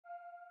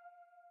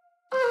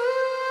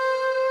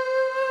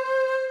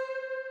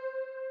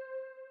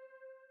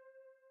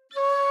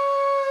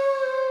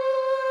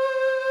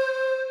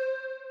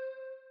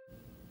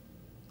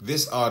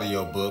This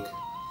audiobook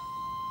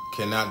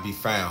cannot be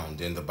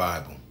found in the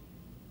Bible.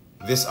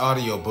 This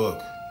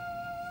audiobook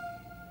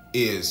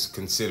is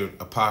considered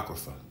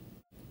apocrypha.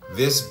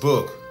 This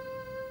book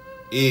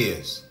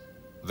is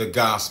the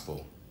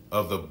gospel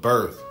of the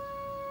birth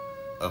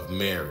of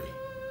Mary.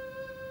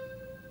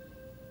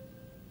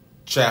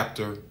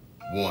 Chapter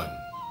 1.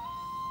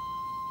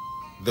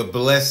 The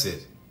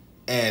blessed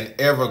and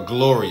ever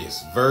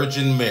glorious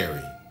Virgin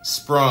Mary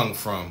sprung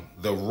from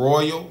the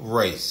royal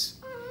race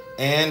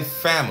and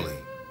family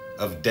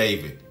of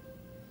David,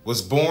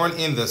 was born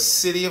in the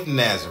city of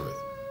Nazareth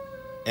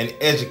and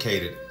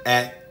educated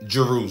at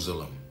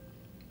Jerusalem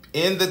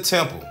in the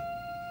temple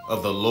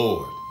of the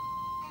Lord.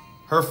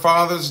 Her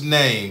father's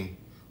name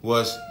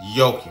was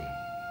Joachim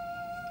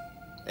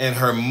and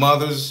her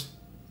mother's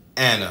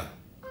Anna.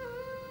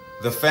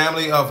 The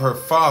family of her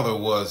father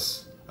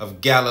was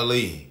of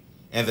Galilee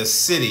and the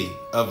city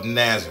of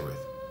Nazareth.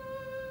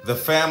 The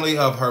family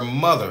of her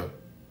mother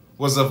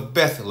was of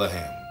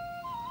Bethlehem.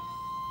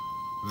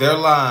 Their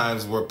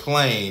lives were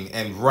plain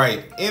and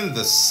right in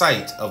the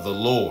sight of the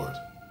Lord,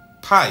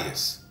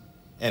 pious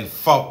and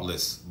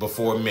faultless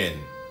before men.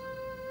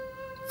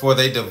 For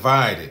they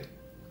divided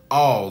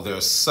all their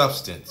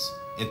substance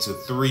into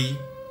 3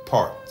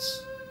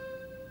 parts,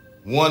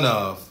 one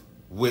of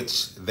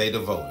which they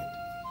devoted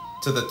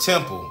to the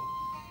temple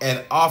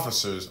and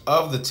officers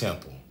of the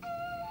temple.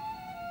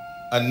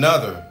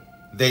 Another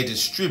they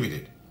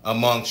distributed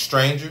among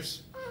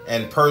strangers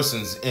and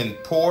persons in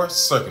poor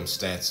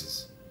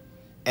circumstances.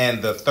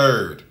 And the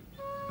third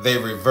they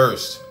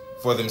reversed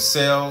for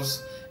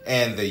themselves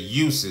and the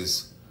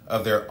uses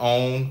of their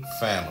own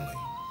family.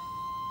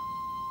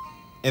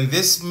 In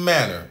this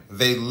manner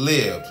they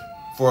lived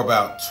for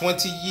about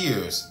 20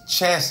 years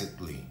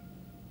chastely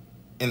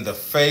in the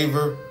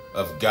favor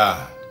of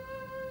God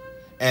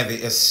and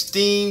the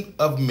esteem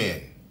of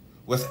men,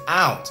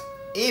 without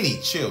any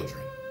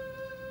children.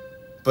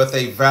 But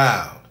they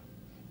vowed,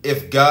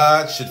 if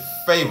God should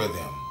favor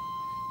them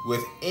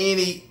with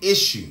any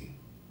issue,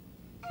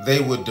 they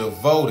would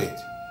devote it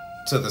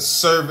to the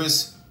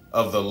service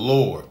of the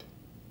Lord.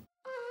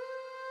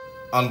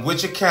 On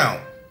which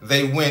account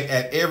they went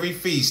at every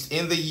feast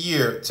in the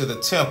year to the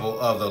temple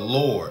of the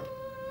Lord.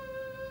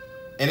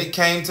 And it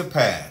came to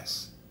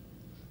pass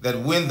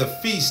that when the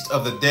feast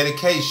of the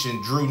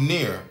dedication drew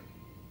near,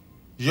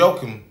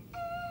 Joachim,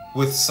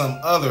 with some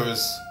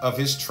others of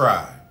his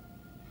tribe,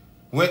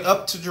 went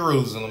up to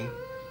Jerusalem,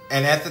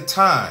 and at the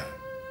time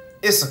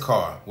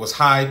Issachar was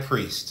high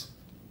priest,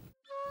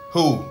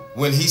 who,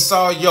 when he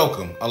saw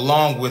Joachim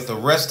along with the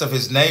rest of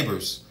his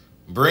neighbors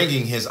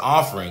bringing his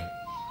offering,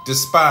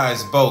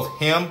 despised both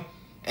him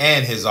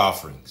and his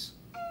offerings,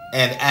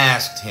 and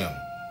asked him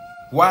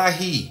why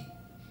he,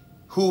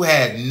 who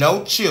had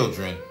no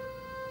children,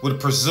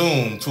 would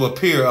presume to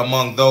appear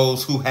among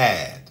those who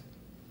had,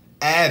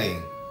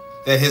 adding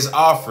that his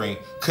offering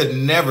could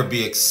never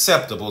be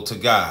acceptable to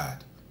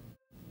God,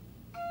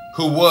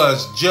 who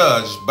was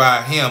judged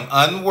by him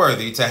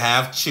unworthy to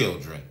have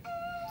children.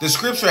 The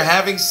scripture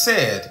having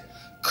said,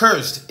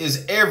 cursed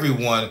is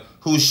everyone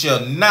who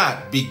shall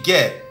not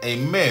beget a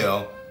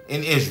male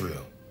in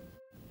Israel.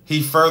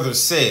 He further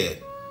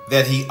said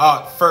that he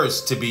ought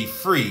first to be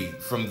freed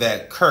from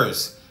that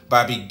curse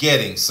by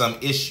begetting some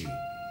issue,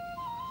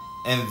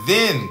 and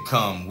then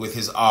come with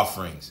his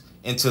offerings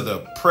into the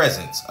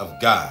presence of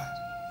God.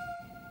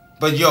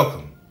 But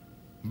Joachim,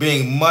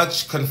 being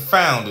much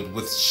confounded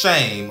with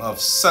shame of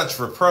such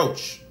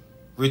reproach,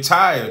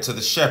 retired to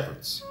the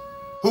shepherds,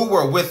 who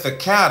were with the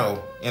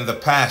cattle in the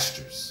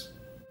pastures.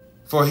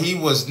 For he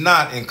was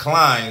not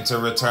inclined to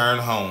return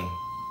home,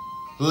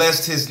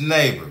 lest his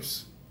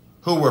neighbors,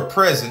 who were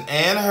present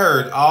and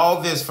heard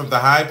all this from the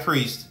high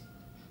priest,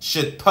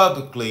 should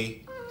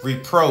publicly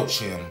reproach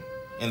him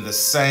in the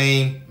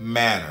same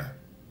manner.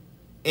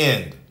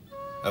 End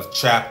of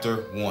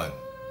chapter 1.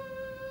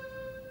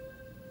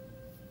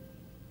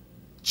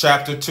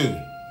 Chapter 2.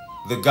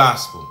 The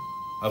gospel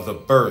of the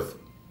birth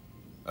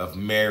of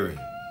Mary.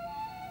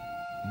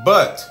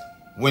 But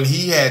when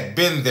he had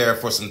been there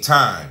for some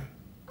time,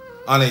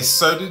 on a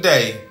certain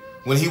day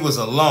when he was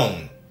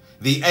alone,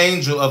 the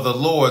angel of the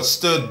Lord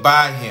stood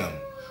by him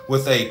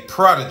with a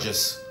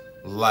prodigious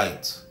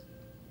light,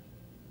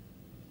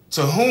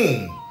 to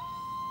whom,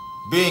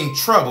 being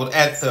troubled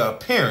at the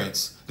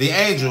appearance, the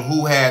angel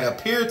who had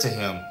appeared to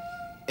him,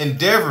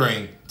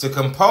 endeavoring to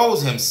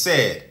compose him,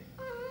 said,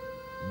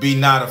 Be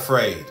not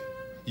afraid,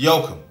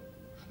 Joachim,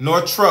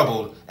 nor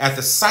troubled at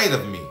the sight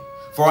of me,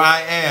 for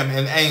I am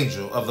an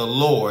angel of the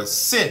Lord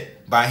sent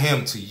by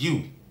him to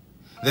you,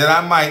 that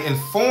I might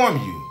inform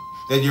you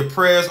that your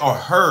prayers are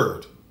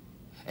heard,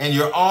 and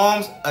your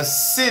alms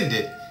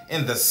ascended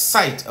in the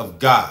sight of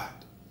God.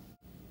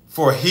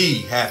 For he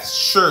hath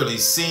surely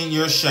seen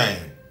your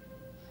shame,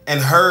 and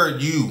heard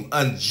you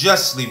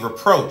unjustly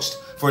reproached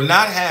for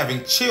not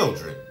having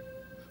children.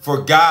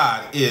 For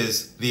God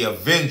is the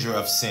avenger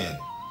of sin,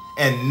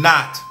 and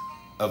not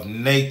of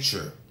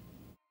nature.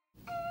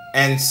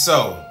 And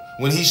so,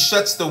 when he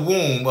shuts the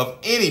womb of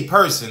any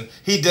person,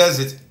 he does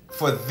it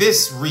for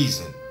this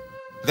reason,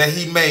 that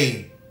he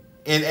may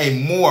in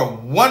a more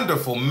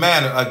wonderful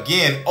manner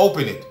again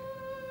open it,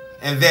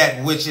 and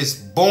that which is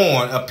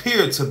born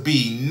appear to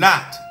be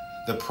not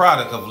the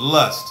product of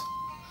lust,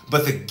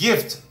 but the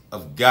gift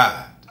of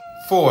God.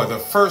 For the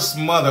first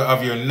mother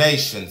of your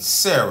nation,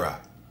 Sarah,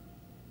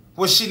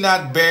 was she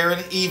not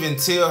barren even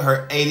till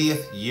her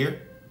 80th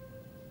year?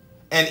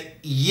 And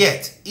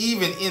yet,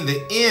 even in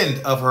the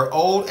end of her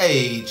old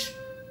age,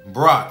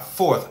 brought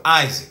forth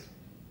Isaac,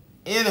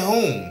 in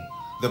whom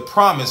the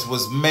promise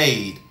was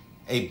made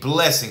a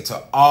blessing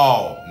to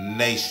all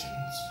nations.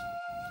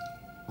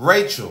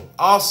 Rachel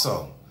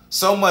also,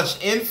 so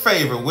much in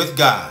favor with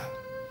God,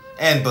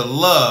 and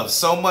beloved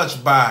so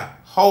much by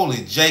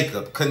holy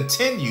Jacob,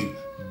 continued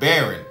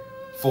barren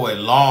for a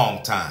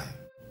long time.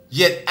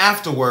 Yet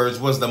afterwards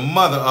was the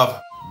mother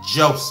of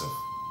Joseph,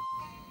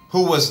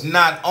 who was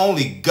not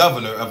only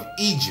governor of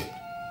Egypt,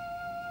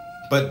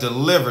 but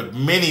delivered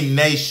many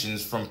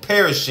nations from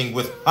perishing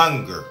with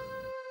hunger.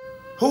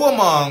 Who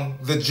among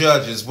the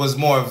judges was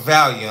more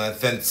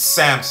valiant than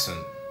Samson,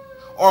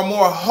 or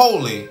more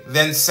holy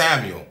than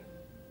Samuel?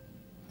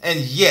 And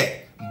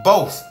yet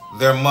both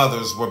their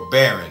mothers were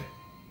barren.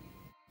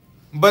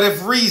 But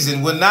if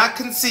reason would not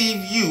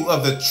conceive you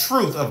of the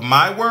truth of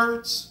my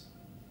words,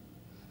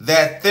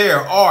 that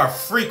there are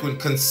frequent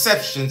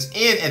conceptions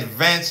in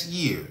advanced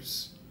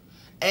years,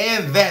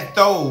 and that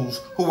those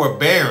who were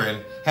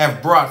barren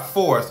have brought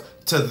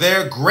forth to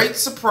their great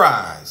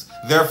surprise,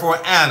 therefore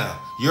Anna,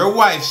 your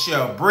wife,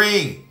 shall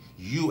bring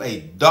you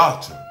a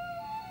daughter,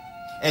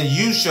 and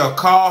you shall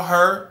call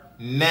her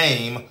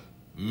name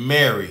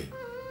Mary.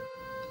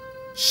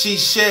 She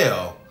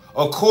shall,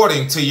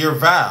 according to your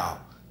vow,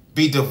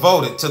 be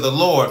devoted to the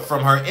Lord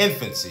from her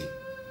infancy,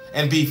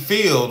 and be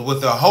filled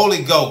with the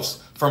Holy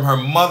Ghost from her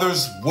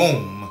mother's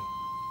womb.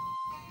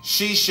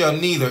 She shall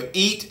neither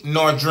eat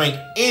nor drink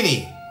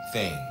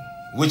anything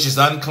which is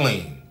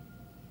unclean,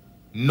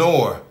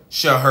 nor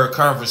shall her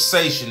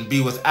conversation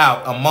be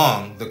without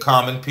among the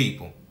common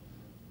people,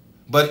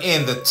 but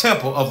in the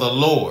temple of the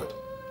Lord,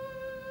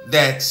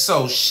 that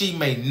so she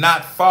may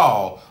not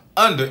fall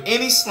under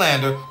any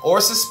slander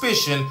or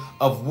suspicion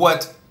of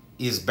what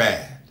is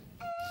bad.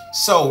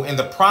 So in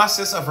the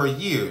process of her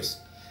years,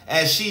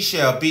 as she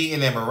shall be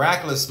in a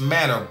miraculous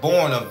manner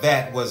born of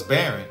that was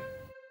barren,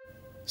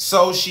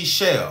 so she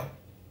shall,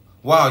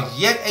 while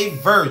yet a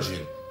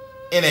virgin,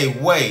 in a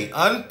way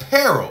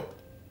unparalleled,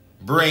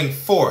 bring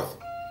forth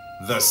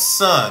the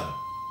Son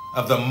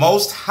of the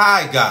Most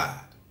High God,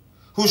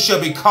 who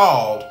shall be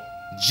called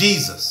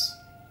Jesus,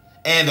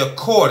 and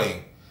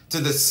according to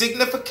the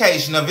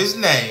signification of his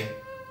name,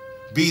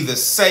 be the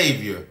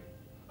Savior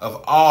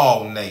of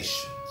all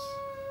nations.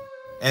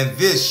 And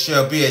this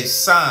shall be a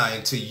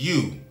sign to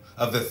you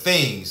of the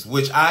things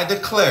which I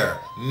declare,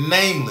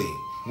 namely,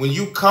 when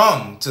you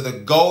come to the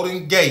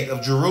golden gate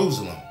of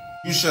Jerusalem,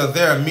 you shall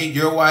there meet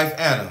your wife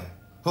Anna,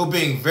 who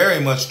being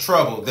very much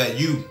troubled that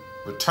you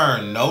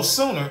return no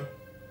sooner,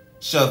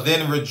 shall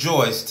then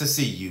rejoice to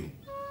see you.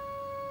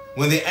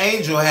 When the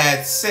angel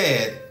had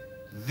said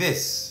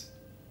this,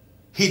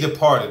 he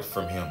departed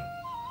from him.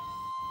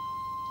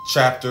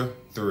 Chapter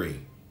 3.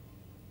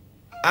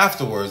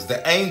 Afterwards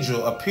the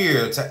angel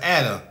appeared to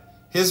Anna,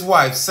 his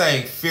wife,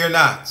 saying, Fear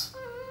not,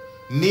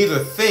 neither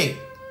think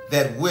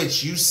that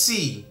which you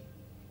see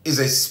is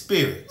a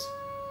spirit.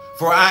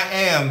 For I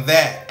am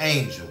that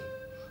angel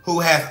who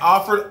hath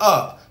offered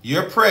up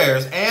your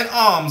prayers and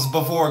alms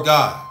before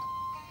God,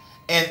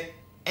 and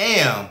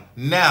am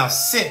now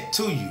sent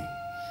to you,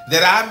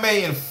 that I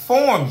may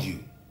inform you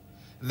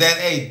that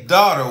a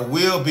daughter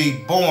will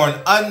be born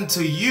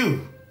unto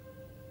you,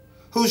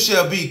 who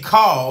shall be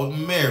called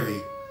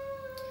Mary,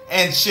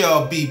 and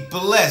shall be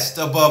blessed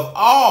above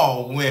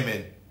all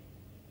women.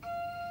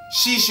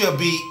 She shall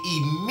be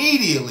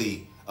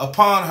immediately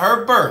upon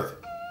her birth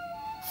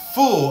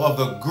full of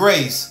the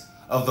grace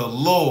of the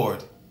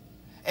Lord,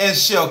 and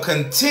shall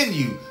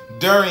continue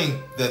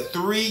during the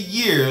 3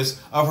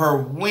 years of her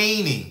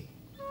weaning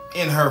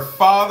in her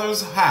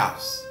father's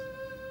house,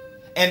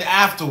 and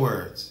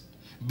afterwards,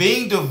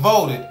 being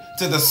devoted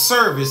to the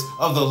service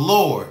of the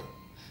Lord,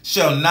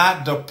 shall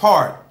not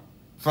depart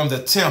from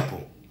the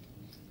temple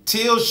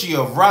till she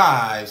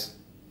arrives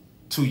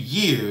to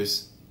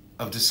years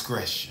of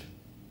discretion.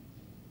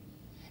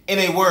 In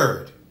a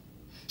word,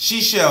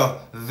 she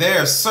shall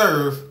there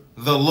serve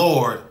the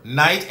Lord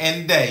night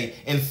and day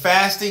in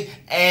fasting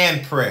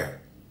and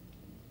prayer,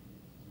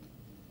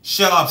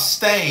 shall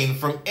abstain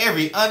from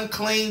every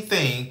unclean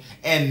thing,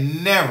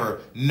 and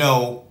never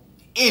know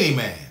any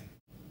man.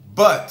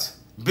 But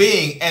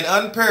being an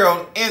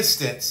unparalleled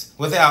instance,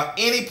 without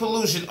any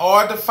pollution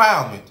or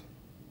defilement,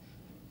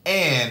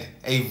 and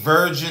a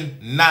virgin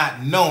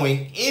not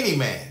knowing any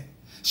man,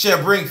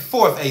 shall bring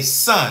forth a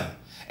son,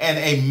 and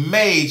a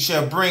maid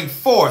shall bring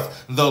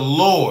forth the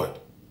Lord,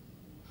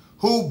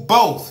 who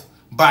both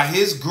by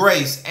his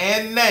grace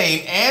and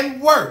name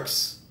and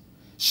works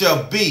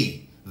shall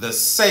be the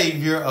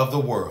Savior of the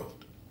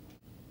world.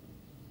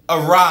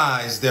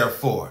 Arise,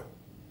 therefore,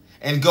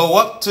 and go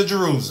up to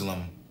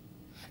Jerusalem,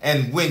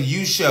 And when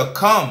you shall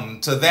come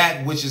to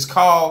that which is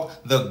called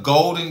the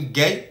Golden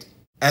Gate,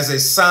 as a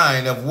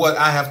sign of what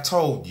I have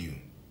told you,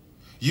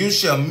 you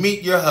shall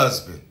meet your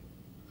husband,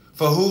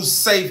 for whose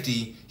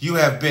safety you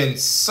have been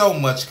so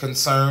much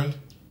concerned.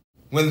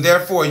 When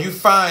therefore you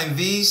find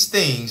these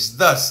things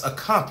thus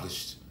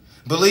accomplished,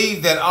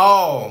 believe that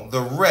all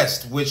the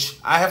rest which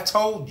I have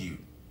told you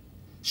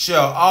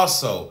shall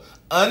also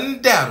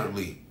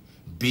undoubtedly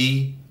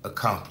be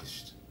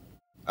accomplished.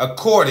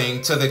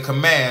 According to the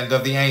command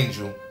of the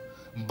angel,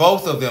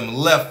 both of them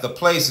left the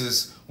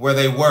places where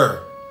they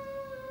were.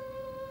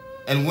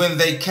 And when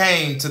they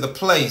came to the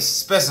place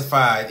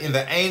specified in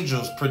the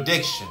angel's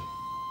prediction,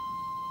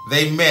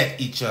 they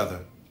met each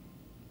other.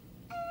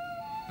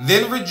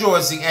 Then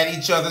rejoicing at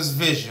each other's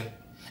vision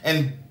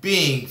and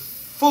being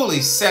fully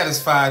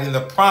satisfied in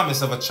the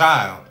promise of a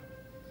child,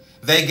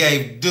 they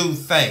gave due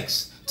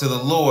thanks to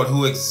the Lord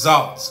who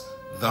exalts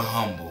the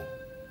humble.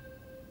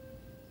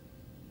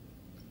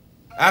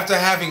 After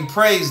having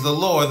praised the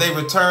Lord, they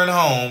returned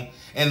home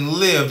and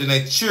lived in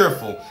a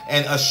cheerful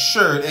and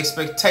assured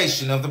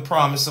expectation of the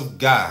promise of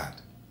God.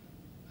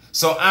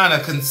 So Anna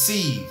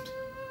conceived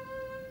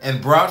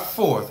and brought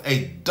forth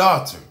a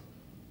daughter,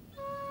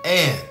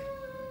 and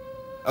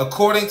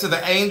according to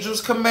the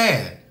angel's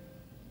command,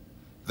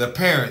 the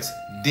parents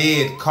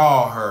did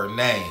call her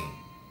name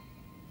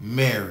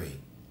Mary.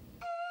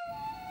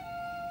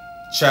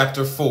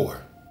 Chapter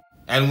 4.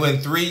 And when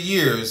 3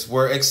 years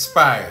were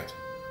expired,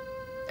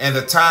 and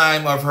the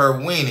time of her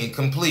weaning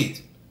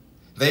complete,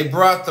 they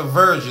brought the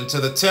virgin to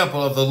the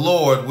temple of the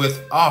Lord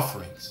with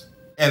offerings.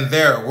 And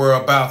there were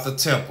about the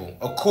temple,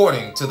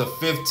 according to the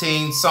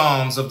 15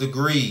 psalms of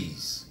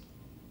degrees,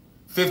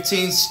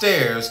 15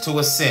 stairs to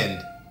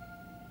ascend.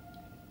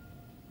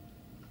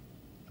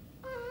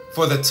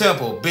 For the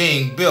temple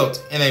being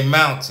built in a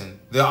mountain,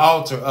 the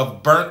altar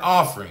of burnt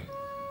offering,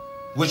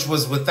 which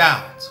was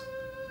without,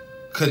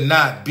 could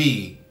not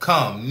be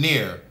come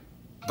near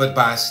but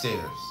by stairs.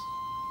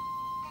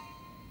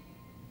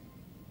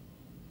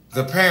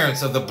 The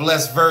parents of the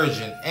Blessed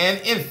Virgin and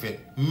infant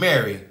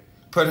Mary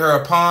put her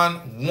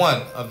upon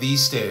one of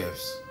these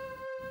stairs.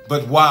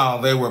 But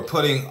while they were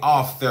putting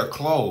off their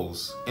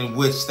clothes in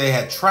which they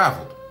had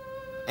traveled,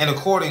 and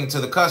according to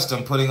the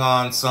custom putting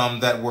on some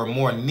that were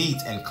more neat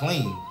and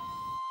clean,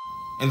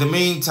 in the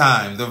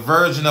meantime the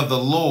Virgin of the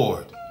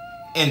Lord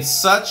in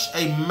such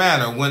a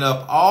manner went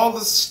up all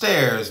the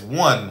stairs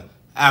one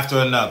after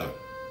another,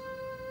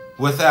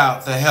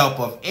 without the help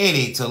of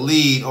any to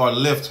lead or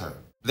lift her,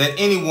 that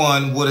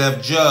anyone would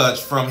have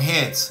judged from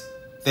hence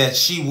that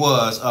she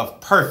was of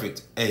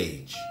perfect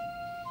age.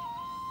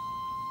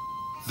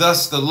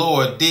 Thus the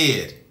Lord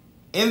did,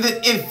 in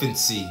the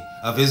infancy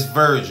of his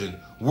virgin,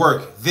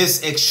 work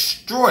this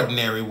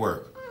extraordinary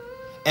work,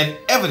 and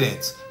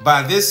evidence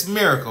by this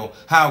miracle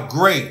how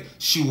great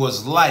she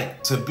was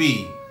like to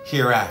be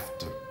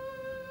hereafter.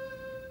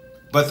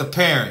 But the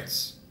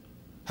parents,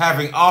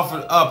 having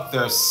offered up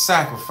their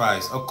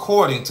sacrifice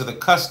according to the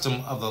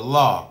custom of the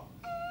law,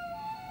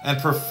 and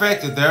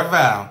perfected their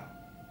vow,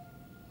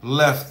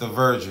 left the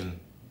virgin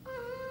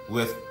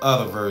with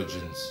other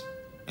virgins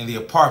in the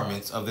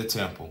apartments of the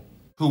temple,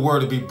 who were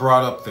to be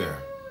brought up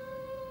there.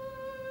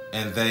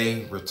 And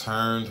they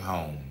returned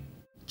home.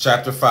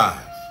 Chapter 5.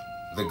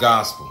 The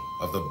Gospel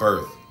of the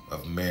Birth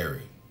of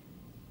Mary.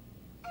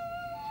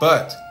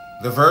 But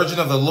the Virgin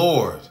of the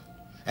Lord,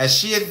 as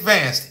she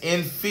advanced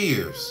in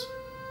fears,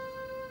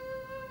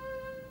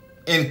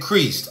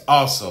 increased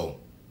also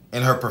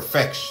in her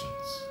perfections.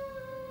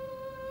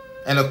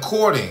 And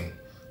according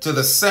to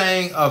the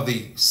saying of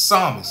the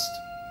psalmist,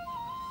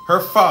 her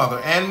father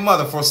and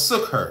mother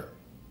forsook her,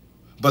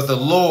 but the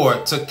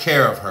Lord took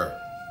care of her.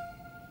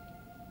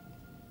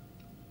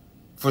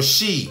 For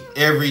she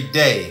every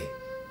day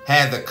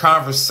had the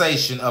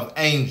conversation of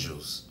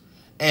angels,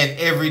 and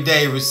every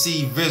day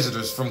received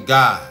visitors from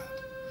God,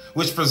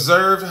 which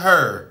preserved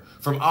her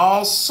from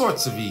all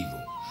sorts of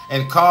evil,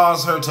 and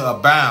caused her to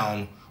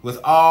abound with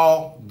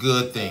all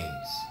good things.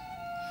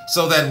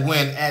 So that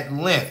when at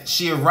length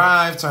she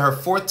arrived to her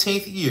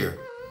 14th year,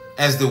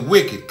 as the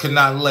wicked could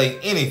not lay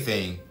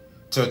anything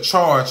to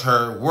charge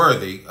her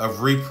worthy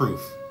of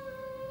reproof.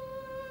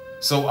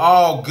 So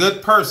all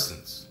good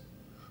persons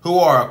who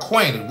are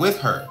acquainted with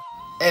her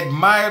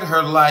admired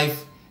her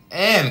life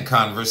and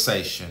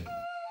conversation.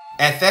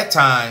 At that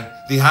time,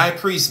 the high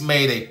priest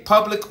made a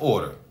public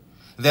order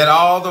that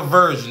all the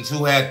virgins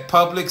who had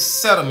public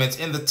settlements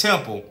in the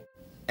temple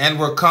and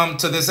were come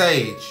to this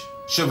age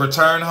should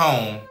return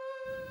home,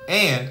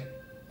 and,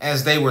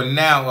 as they were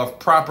now of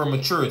proper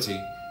maturity,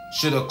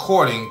 should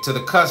according to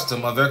the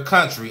custom of their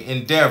country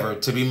endeavor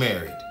to be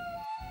married.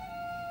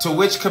 To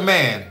which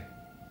command,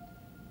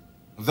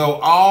 though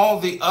all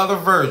the other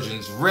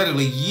virgins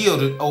readily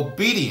yielded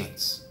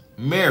obedience,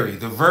 Mary,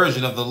 the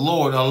Virgin of the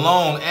Lord,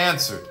 alone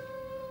answered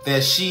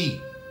that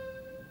she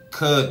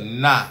could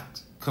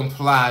not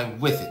comply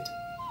with it,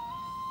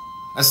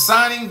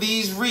 assigning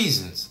these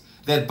reasons,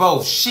 that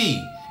both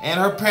she and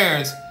her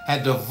parents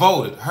had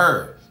devoted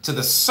her to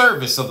the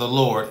service of the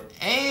Lord,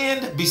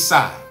 and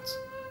besides,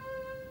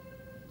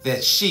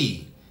 that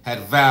she had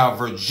vowed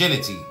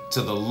virginity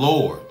to the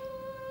Lord,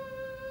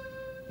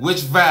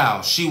 which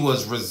vow she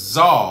was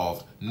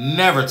resolved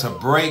never to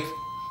break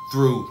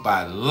through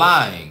by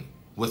lying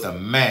with a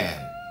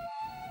man,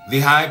 the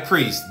high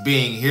priest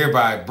being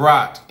hereby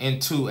brought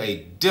into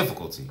a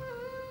difficulty,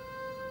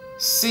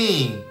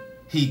 seeing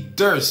he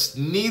durst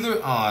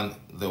neither on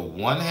the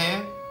one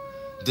hand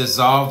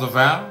dissolve the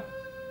vow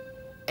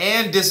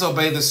and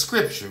disobey the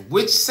scripture,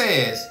 which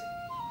says,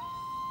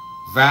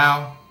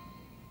 vow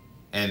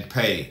and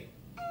pay,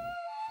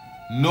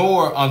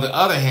 nor on the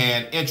other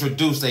hand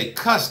introduce a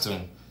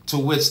custom to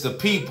which the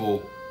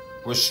people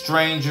were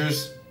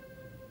strangers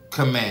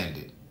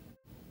commanded,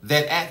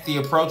 that at the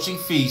approaching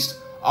feast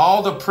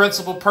all the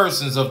principal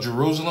persons of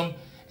Jerusalem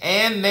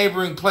and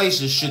neighboring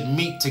places should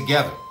meet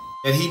together,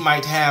 that he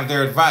might have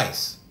their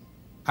advice,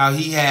 how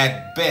he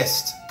had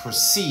best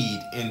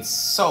proceed in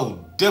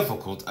so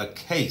difficult a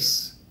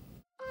case.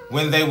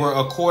 When they were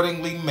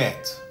accordingly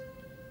met,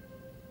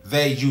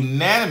 they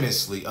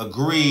unanimously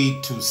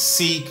agreed to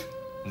seek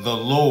the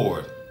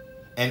Lord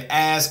and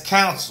ask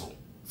counsel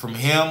from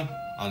him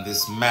on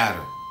this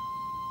matter.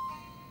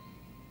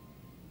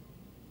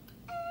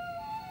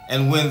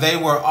 And when they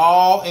were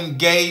all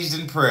engaged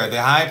in prayer,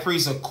 the high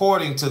priest,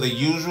 according to the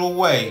usual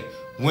way,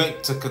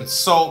 went to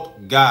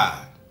consult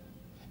God.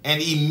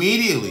 And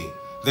immediately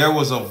there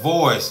was a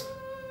voice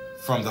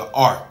from the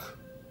ark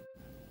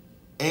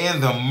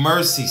and the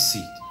mercy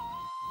seat,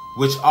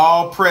 which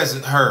all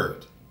present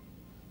heard,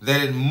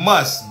 that it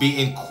must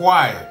be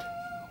inquired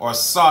or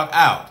sought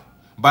out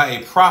by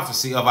a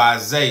prophecy of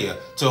Isaiah,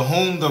 to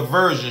whom the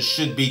virgin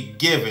should be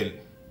given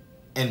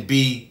and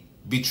be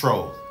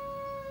betrothed.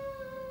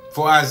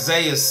 For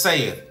Isaiah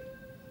saith,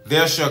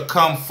 there shall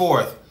come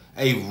forth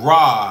a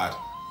rod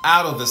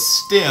out of the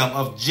stem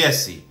of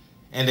Jesse,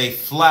 and a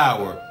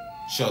flower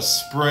shall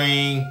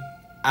spring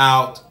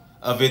out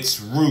of its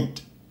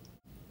root.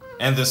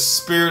 And the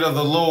Spirit of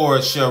the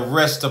Lord shall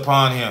rest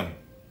upon him,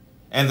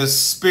 and the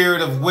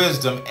Spirit of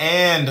wisdom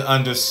and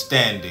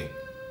understanding,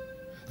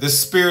 the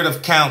Spirit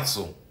of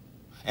counsel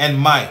and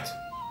might,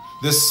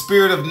 the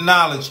Spirit of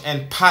knowledge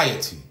and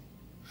piety.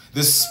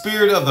 The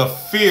Spirit of the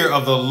fear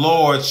of the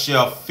Lord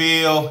shall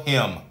fill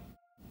him.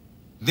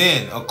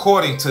 Then,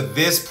 according to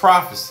this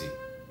prophecy,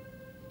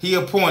 he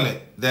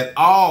appointed that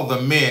all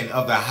the men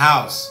of the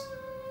house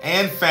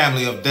and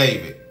family of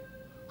David,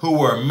 who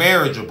were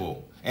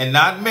marriageable and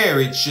not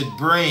married, should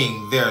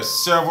bring their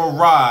several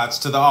rods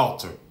to the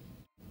altar.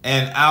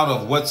 And out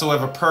of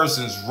whatsoever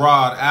person's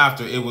rod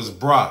after it was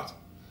brought,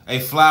 a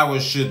flower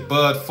should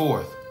bud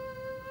forth.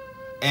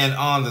 And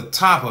on the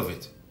top of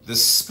it, the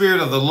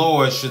Spirit of the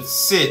Lord should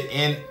sit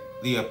in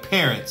the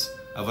appearance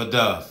of a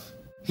dove.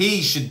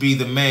 He should be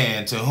the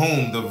man to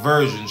whom the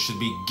virgin should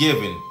be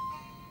given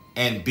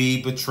and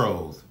be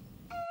betrothed.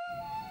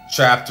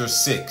 Chapter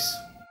 6.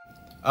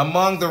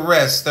 Among the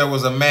rest there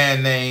was a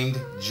man named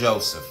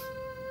Joseph,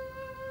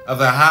 of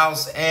the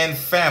house and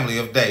family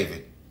of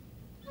David,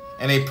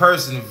 and a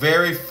person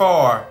very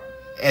far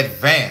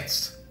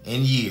advanced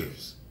in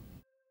years,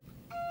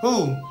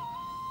 who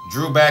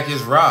drew back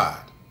his rod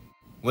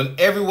when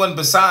everyone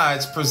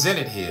besides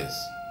presented his,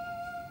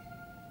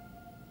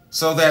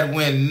 so that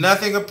when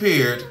nothing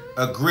appeared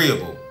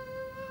agreeable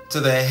to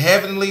the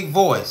heavenly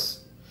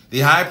voice,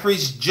 the high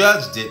priest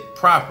judged it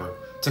proper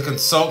to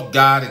consult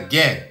God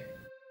again,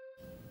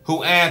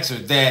 who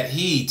answered that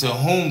he to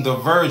whom the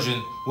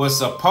virgin was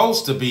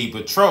supposed to be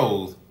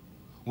betrothed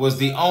was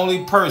the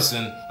only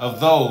person of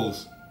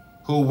those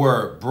who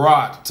were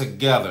brought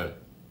together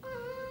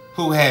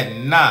who had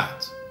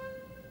not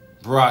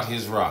brought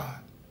his rod.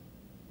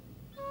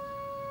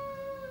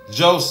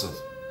 Joseph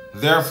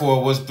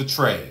therefore was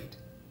betrayed.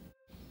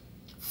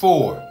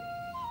 For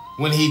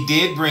when he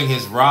did bring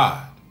his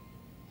rod,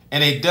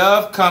 and a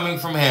dove coming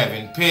from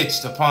heaven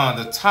pitched upon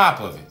the top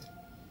of it,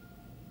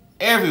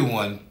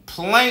 everyone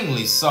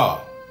plainly saw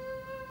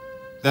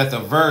that the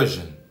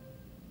virgin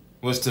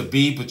was to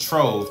be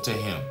betrothed to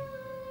him.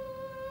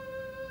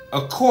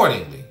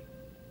 Accordingly,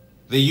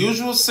 the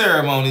usual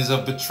ceremonies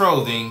of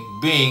betrothing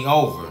being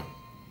over,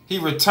 he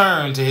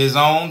returned to his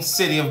own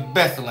city of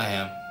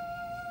Bethlehem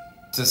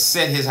to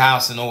set his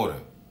house in order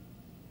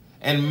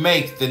and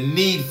make the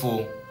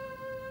needful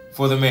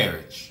for the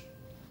marriage.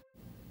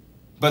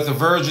 But the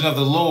virgin of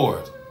the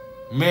Lord,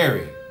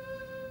 Mary,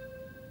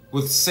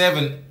 with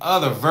 7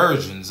 other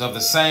virgins of the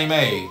same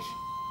age,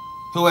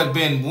 who had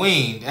been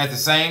weaned at the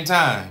same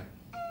time,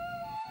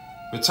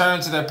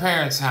 returned to their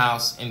parents'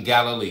 house in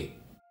Galilee.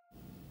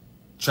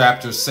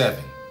 Chapter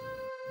 7.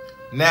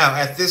 Now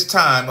at this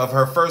time of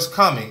her first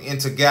coming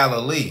into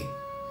Galilee,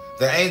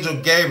 the angel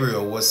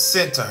Gabriel was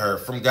sent to her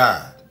from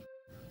God,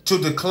 to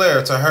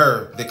declare to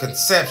her the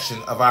conception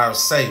of our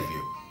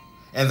Savior,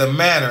 and the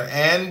manner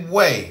and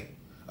way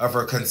of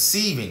her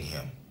conceiving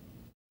him.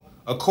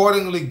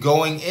 Accordingly,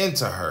 going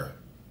into her,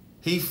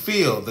 he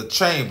filled the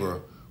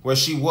chamber where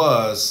she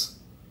was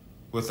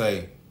with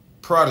a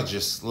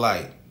prodigious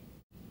light.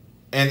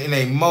 And in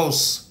a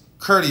most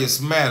courteous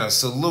manner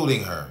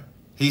saluting her,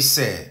 he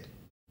said,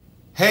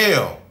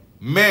 Hail,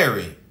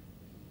 Mary,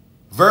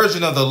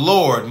 virgin of the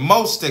Lord,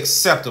 most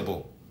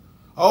acceptable,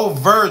 O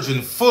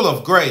virgin full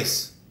of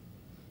grace.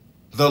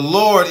 The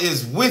Lord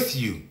is with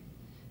you.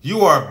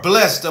 You are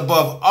blessed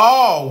above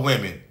all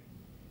women.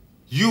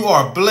 You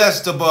are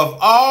blessed above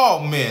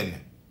all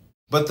men.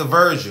 But the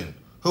virgin,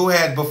 who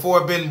had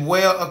before been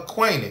well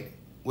acquainted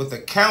with the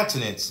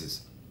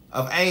countenances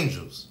of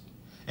angels,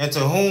 and to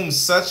whom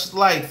such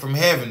light from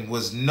heaven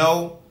was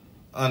no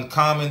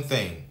uncommon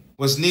thing,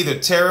 was neither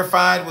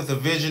terrified with the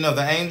vision of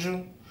the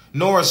angel,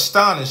 nor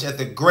astonished at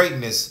the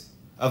greatness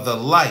of the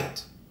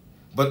light,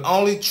 but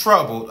only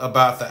troubled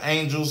about the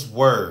angel's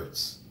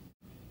words,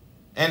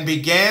 and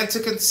began to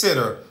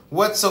consider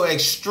what so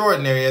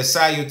extraordinary a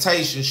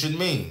salutation should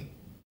mean,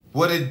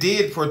 what it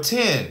did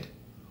portend,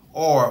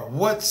 or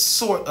what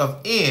sort of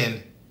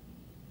end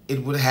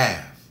it would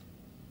have.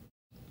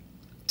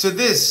 To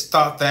this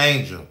thought the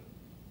angel,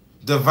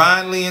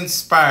 divinely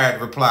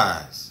inspired,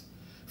 replies,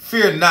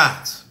 "Fear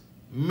not,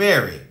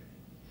 Mary,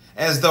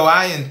 as though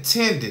I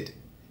intended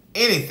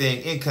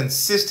anything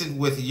inconsistent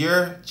with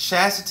your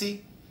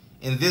chastity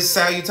in this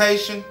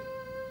salutation,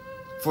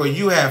 for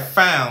you have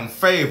found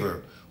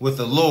favor with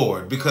the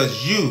Lord,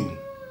 because you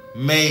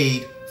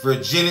made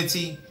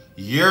virginity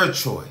your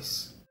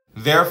choice.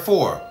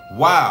 Therefore,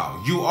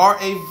 while you are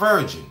a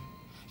virgin,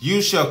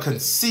 you shall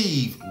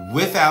conceive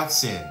without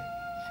sin,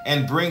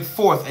 and bring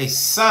forth a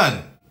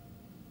son.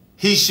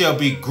 He shall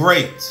be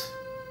great,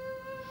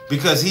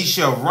 because he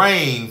shall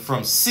reign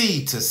from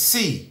sea to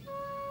sea,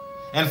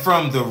 and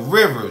from the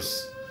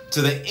rivers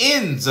to the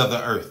ends of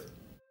the earth.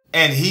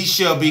 And he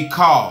shall be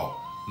called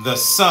the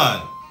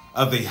Son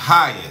of the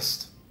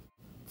Highest.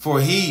 For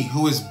he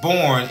who is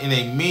born in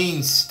a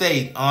mean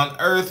state on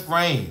earth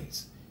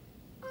reigns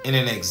in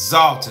an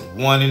exalted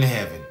one in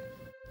heaven.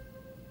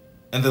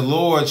 And the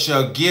Lord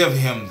shall give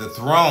him the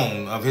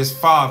throne of his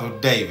father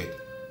David,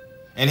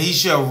 and he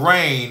shall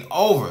reign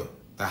over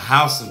the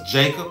house of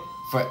Jacob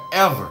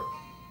forever,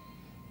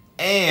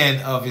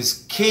 and of his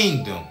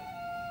kingdom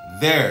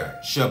there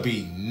shall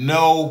be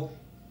no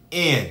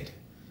end.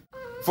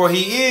 For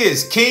he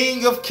is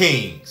King of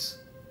kings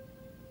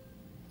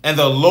and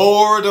the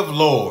Lord of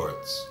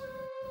lords,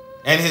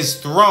 and his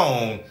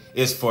throne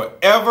is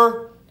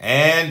forever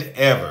and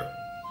ever."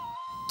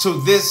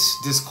 To this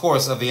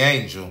discourse of the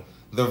angel,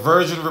 the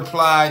virgin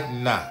replied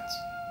not,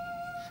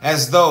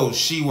 as though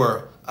she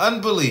were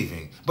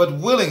unbelieving, but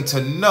willing to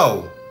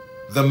know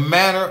the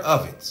manner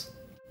of it.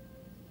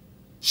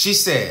 She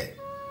said,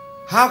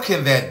 "How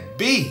can that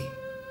be?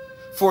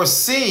 For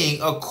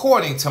seeing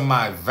according to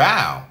my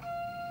vow,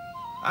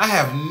 I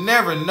have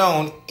never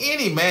known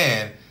any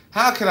man.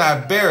 How can I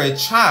bear a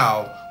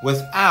child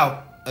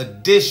without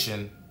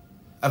addition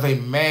of a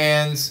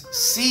man's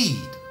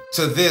seed?"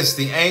 To this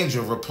the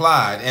angel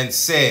replied and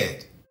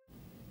said,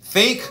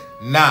 "Think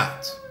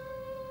not,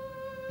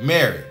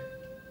 Mary,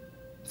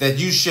 that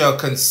you shall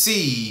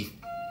conceive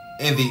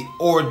in the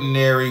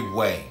ordinary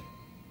way.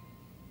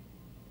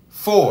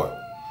 For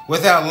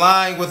without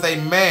lying with a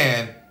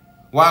man,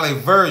 while a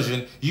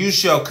virgin, you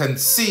shall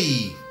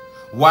conceive.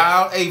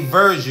 While a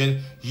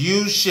virgin,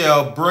 you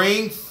shall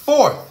bring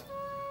forth,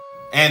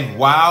 and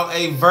while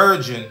a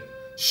virgin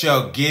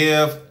shall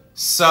give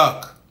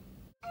suck.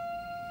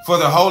 For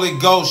the Holy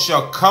Ghost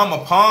shall come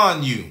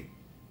upon you,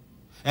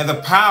 and the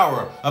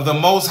power of the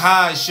Most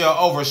High shall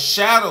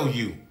overshadow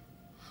you.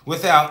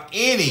 Without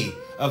any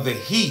of the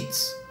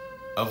heats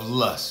of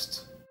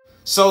lust.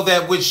 So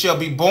that which shall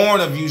be born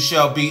of you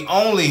shall be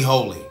only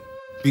holy,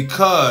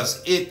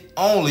 because it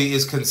only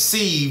is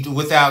conceived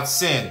without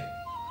sin.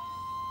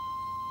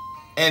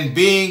 And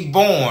being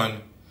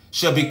born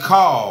shall be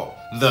called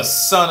the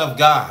Son of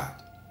God."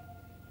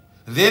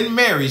 Then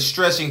Mary,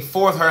 stretching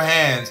forth her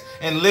hands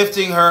and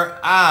lifting her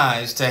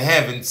eyes to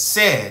heaven,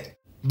 said,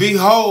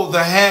 "Behold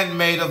the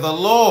handmaid of the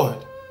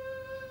Lord.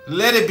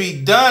 Let it be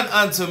done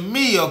unto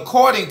me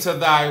according to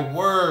thy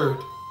word."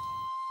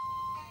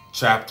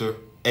 Chapter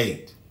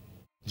 8.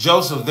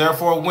 Joseph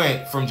therefore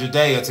went from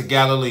Judea to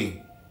Galilee,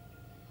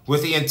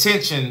 with the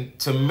intention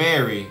to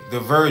marry the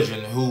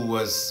virgin who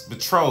was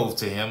betrothed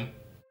to him,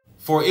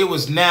 for it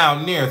was now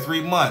near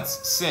 3 months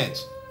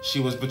since she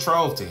was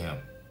betrothed to him.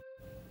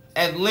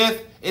 At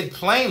length it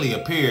plainly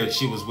appeared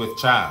she was with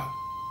child,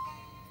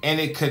 and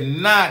it could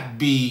not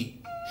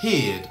be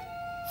hid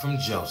from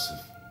Joseph.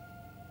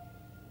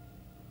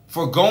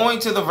 For going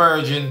to the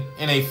virgin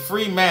in a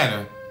free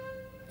manner,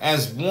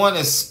 as one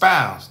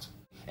espoused,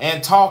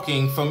 and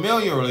talking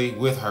familiarly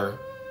with her,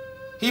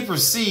 he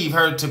perceived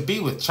her to be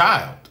with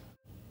child,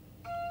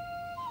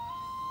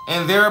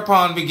 and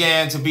thereupon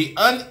began to be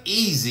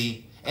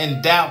uneasy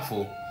and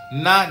doubtful,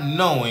 not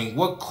knowing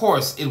what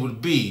course it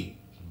would be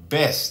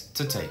best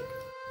to take.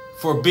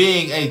 For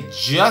being a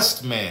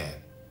just man,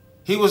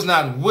 he was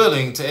not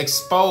willing to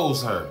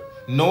expose her,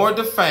 nor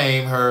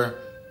defame her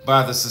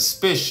by the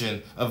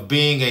suspicion of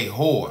being a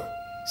whore,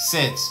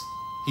 since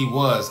he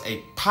was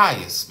a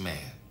pious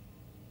man.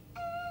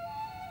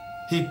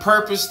 He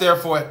purposed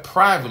therefore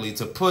privately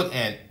to put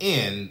an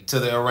end to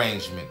the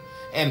arrangement,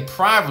 and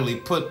privately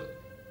put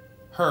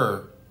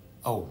her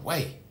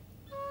away.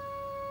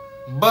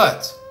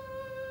 But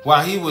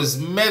While he was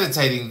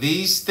meditating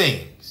these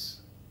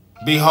things,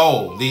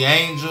 behold, the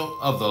angel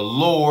of the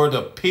Lord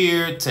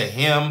appeared to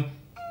him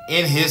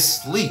in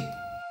his sleep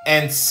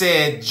and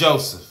said,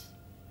 Joseph,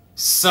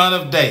 son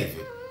of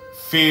David,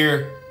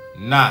 fear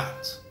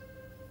not.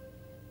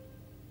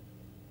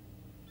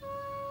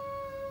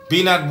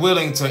 Be not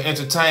willing to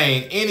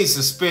entertain any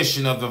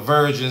suspicion of the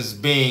virgin's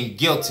being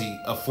guilty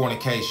of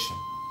fornication,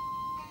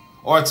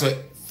 or to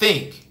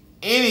think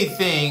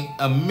anything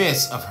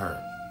amiss of her.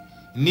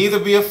 Neither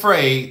be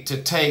afraid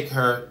to take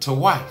her to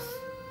wife.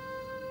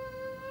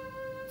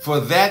 For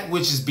that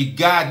which is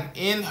begotten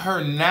in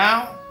her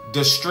now,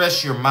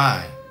 distress your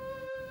mind,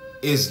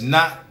 is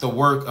not the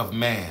work of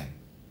man,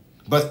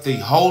 but the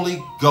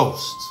Holy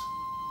Ghost.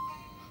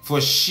 For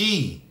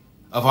she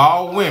of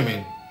all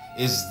women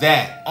is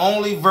that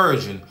only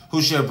virgin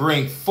who shall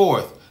bring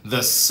forth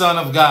the Son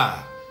of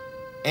God,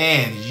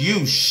 and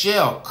you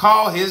shall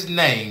call his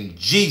name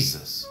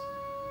Jesus,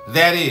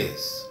 that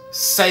is,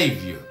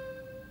 Savior,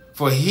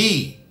 for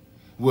he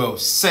will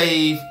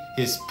save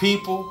his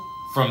people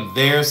from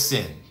their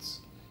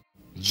sins.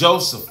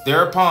 Joseph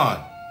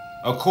thereupon,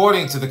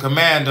 according to the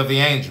command of the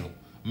angel,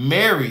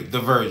 married the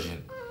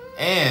virgin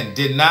and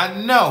did not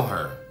know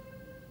her,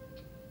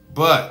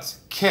 but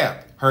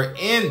kept her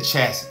in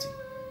chastity.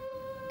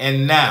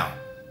 And now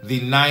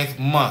the 9th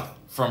month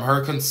from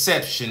her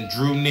conception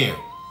drew near,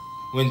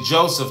 when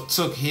Joseph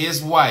took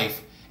his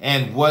wife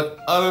and what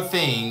other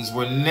things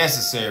were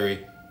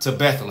necessary to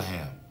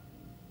Bethlehem,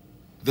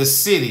 the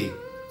city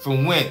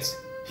from whence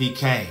he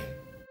came.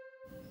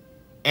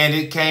 And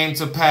it came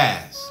to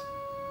pass,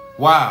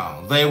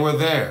 while they were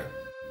there,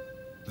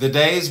 the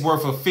days were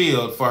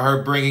fulfilled for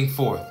her bringing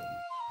forth,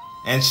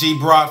 and she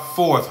brought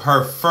forth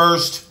her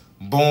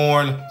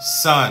firstborn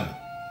son,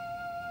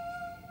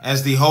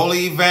 as the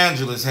holy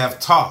evangelists have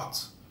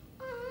taught,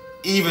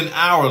 even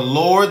our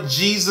Lord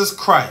Jesus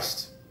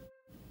Christ,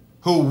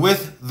 who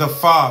with the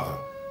Father,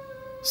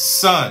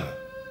 Son,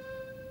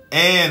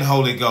 and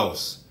Holy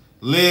Ghost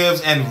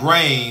lives and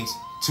reigns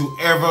to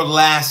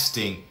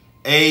everlasting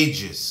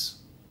ages.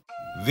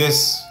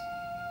 This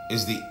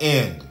is the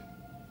end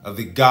of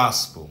the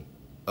gospel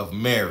of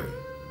Mary,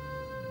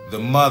 the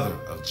mother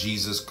of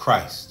Jesus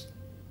Christ.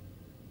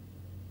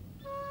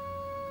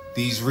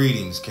 These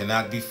readings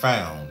cannot be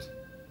found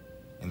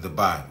in the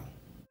Bible.